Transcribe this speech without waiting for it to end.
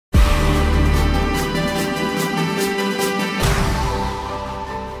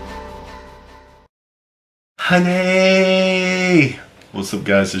Honey! What's up,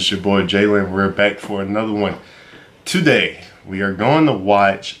 guys? It's your boy Jaelin. We're back for another one. Today, we are going to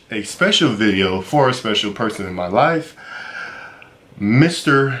watch a special video for a special person in my life,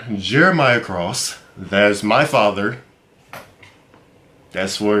 Mr. Jaelin Cross. That's my father.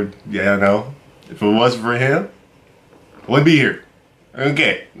 That's where, yeah, I know. If it wasn't for him, I wouldn't be here.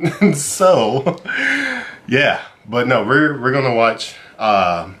 Okay. So, yeah. But no, we're going to watch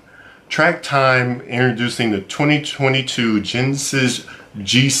Track Time introducing the 2022 Genesis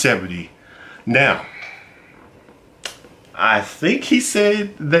G70. Now, I think he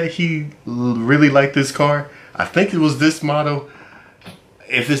said that he really liked this car. I think it was this model.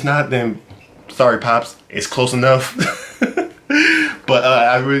 If it's not, then sorry, Pops. It's close enough. But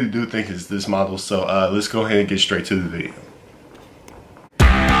I really do think it's this model. So let's go ahead and get straight to the video.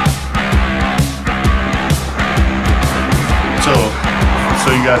 So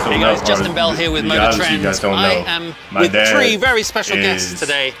you guys don't know. Hey guys, Justin Bell here with Motor Trends. I am with three very special guests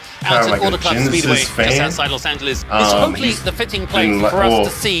today out at Auto Club Speedway just outside Los Angeles. It's hopefully the fitting place for us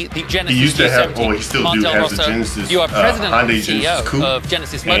to see the Genesis G70. Martel Rosso, you are president and CEO of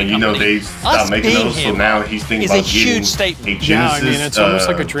Genesis Motor Company. And you know they stopped making those, so now he's thinking about getting a Genesis. Yeah, I mean, it's almost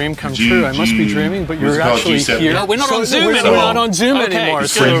like a dream come true. I must be dreaming, but you're actually here. No, we're not on Zoom anymore. We're not on Zoom anymore.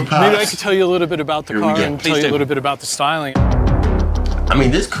 So maybe I could tell you a little bit about the car and tell you a little bit about the styling. I mean,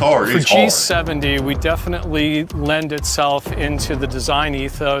 this car is hard. For G70, we definitely lend itself into the design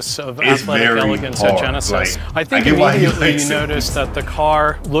ethos of athletic elegance at Genesis. I think immediately you notice that the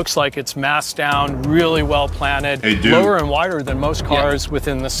car looks like it's masked down, really well planted, lower and wider than most cars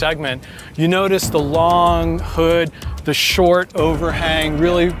within the segment. You notice the long hood, the short overhang,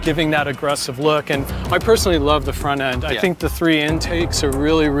 really giving that aggressive look. And I personally love the front end. I think the three intakes are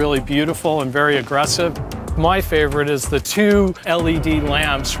really, really beautiful and very aggressive. My favorite is the two LED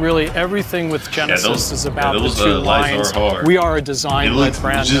lamps. Really, everything with Genesis is about the two lines. We are a design-led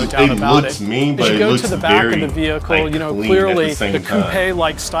brand, no doubt about it. Mean, but as you go to the back of the vehicle, you know, clearly the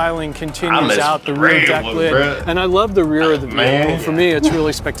coupe-like styling continues out, the rear deck lid. And I love the rear of the vehicle. For me, it's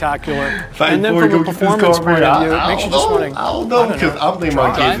really spectacular. And then from a performance point of view, it makes you just want to, I don't know, because I'm thinking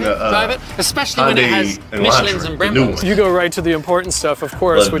about getting drive it, especially when it has Michelins and Brembos. You go right to the important stuff, of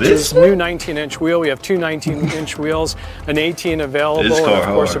course, which is new 19-inch wheel. We have two 19-inch wheels, an 18 available, and of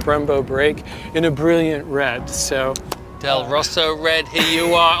course a Brembo brake in a brilliant red. So, Del Rosso red, here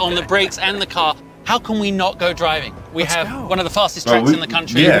you are on the brakes and the car. How can we not go driving? We have one of the fastest tracks in the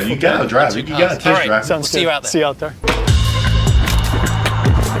country. Yeah, you gotta drive. You gotta test drive. Sounds good. See you out there. See you out there.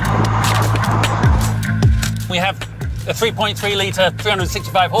 We have a 3.3 litre,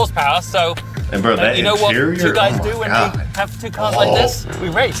 365 horsepower, so and bro, that you know interior, what two guys do when we have two cars like this? We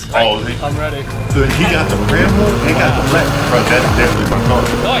race, right? I'm ready. So he got the red one, he got the black. Bro, that's definitely my car.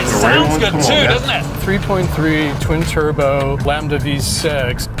 Oh, it sounds good too, doesn't it? 3.3 twin turbo Lambda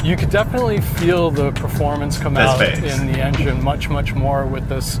V6. You could definitely feel the performance come out in the engine much more with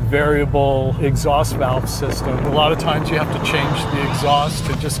this variable exhaust valve system. A lot of times you have to change the exhaust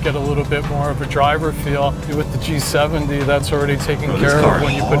to just get a little bit more of a driver feel. With the G70, that's already taken care of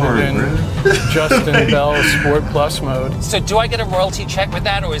when you put it in Justin Bell Sport Plus mode. So do I get a royalty check with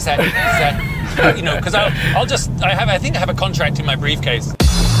that, or is that you know, because I think I have a contract in my briefcase.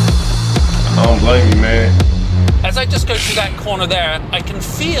 I don't blame you, man. As I just go through that corner there, I can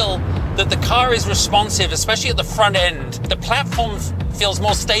feel that the car is responsive, especially at the front end. The platform feels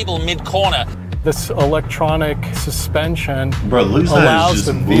more stable mid-corner. This electronic suspension allows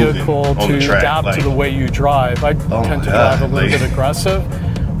the vehicle to adapt to the way you drive. I tend to drive a little bit aggressive,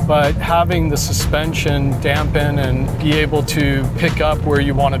 but having the suspension dampen and be able to pick up where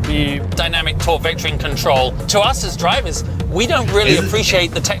you want to be. Dynamic torque vectoring control. To us as drivers, we don't really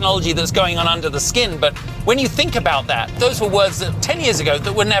appreciate the technology that's going on under the skin, but when you think about that, those were words that 10 years ago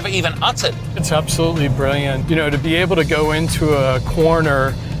that were never even uttered. It's absolutely brilliant. You know, to be able to go into a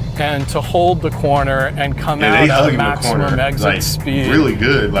corner and to hold the corner and come out at a maximum exit speed. Really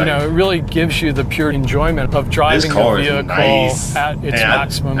good. You know, it really gives you the pure enjoyment of driving the vehicle at its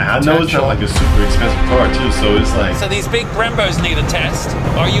maximum potential. I know it's not like a super expensive car too, so it's like... So these big Brembos need a test.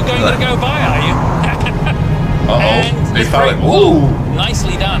 Are you going to go by, are you? And they found it. Ooh.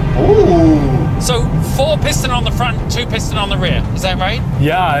 Nicely done. Ooh. So 4 piston on the front, 2 piston on the rear. Is that right?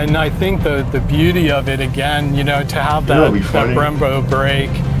 Yeah, and I think the beauty of it, again, you know, to have that Brembo brake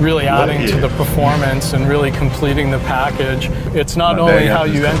really adding to the performance and really completing the package. It's not only how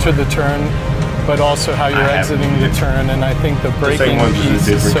you enter the turn, but also how you're exiting the turn. And I think the braking piece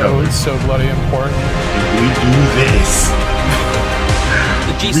is so bloody important. We do this.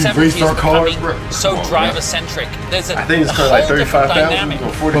 The G70 is becoming so driver-centric. There's a I think it's like 35,000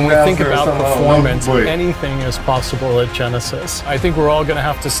 or 40,000. When we think about performance, anything is possible at Genesis. I think we're all going to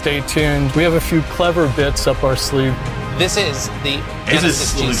have to stay tuned. We have a few clever bits up our sleeve. This is the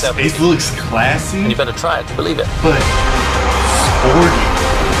Genesis G70. It looks classy. And you better try it to believe it. But sporty.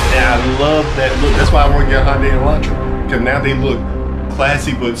 And I love that look. That's why I want to get a Hyundai Elantra. Because now they look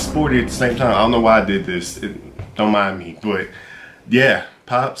classy but sporty at the same time. I don't know why I did this. Don't mind me. But yeah,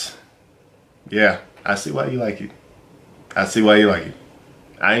 Pops. Yeah, I see why you like it. I see why you like it.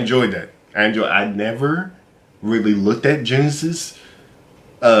 I enjoyed that. I never really looked at Genesis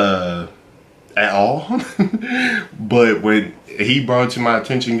at all. But when he brought it to my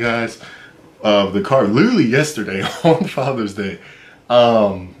attention, guys, the car literally yesterday on Father's Day,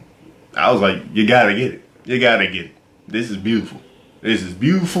 I was like, you gotta get it. You gotta get it. This is beautiful. This is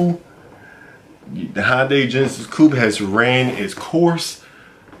beautiful. The Hyundai Genesis Coupe has ran its course.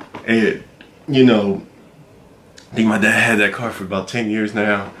 And, you know, I think my dad had that car for about 10 years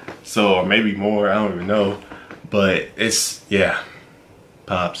now. So, or maybe more, I don't even know. But it's, yeah,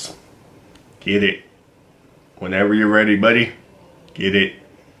 Pops, get it. Whenever you're ready, buddy, get it.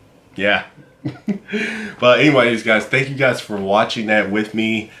 Yeah. But anyways, guys, thank you guys for watching that with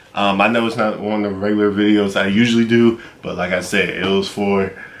me. I know it's not one of the regular videos I usually do, but like I said, it was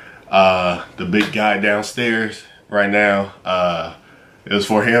for the big guy downstairs right now. It was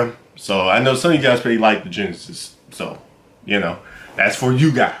for him. So I know some of you guys pretty like the Genesis, so you know, that's for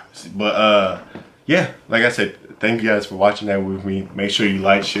you guys. But yeah, like I said, thank you guys for watching that with me. Make sure you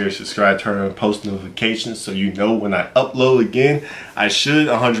like, share, subscribe, turn on post notifications so you know when I upload again. I should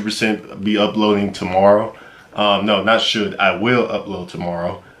 100% be uploading tomorrow. No, not should. I will upload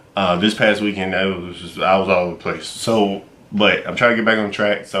tomorrow. This past weekend, I was all over the place. So, but I'm trying to get back on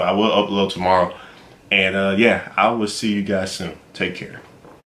track, so I will upload tomorrow. And yeah, I will see you guys soon. Take care.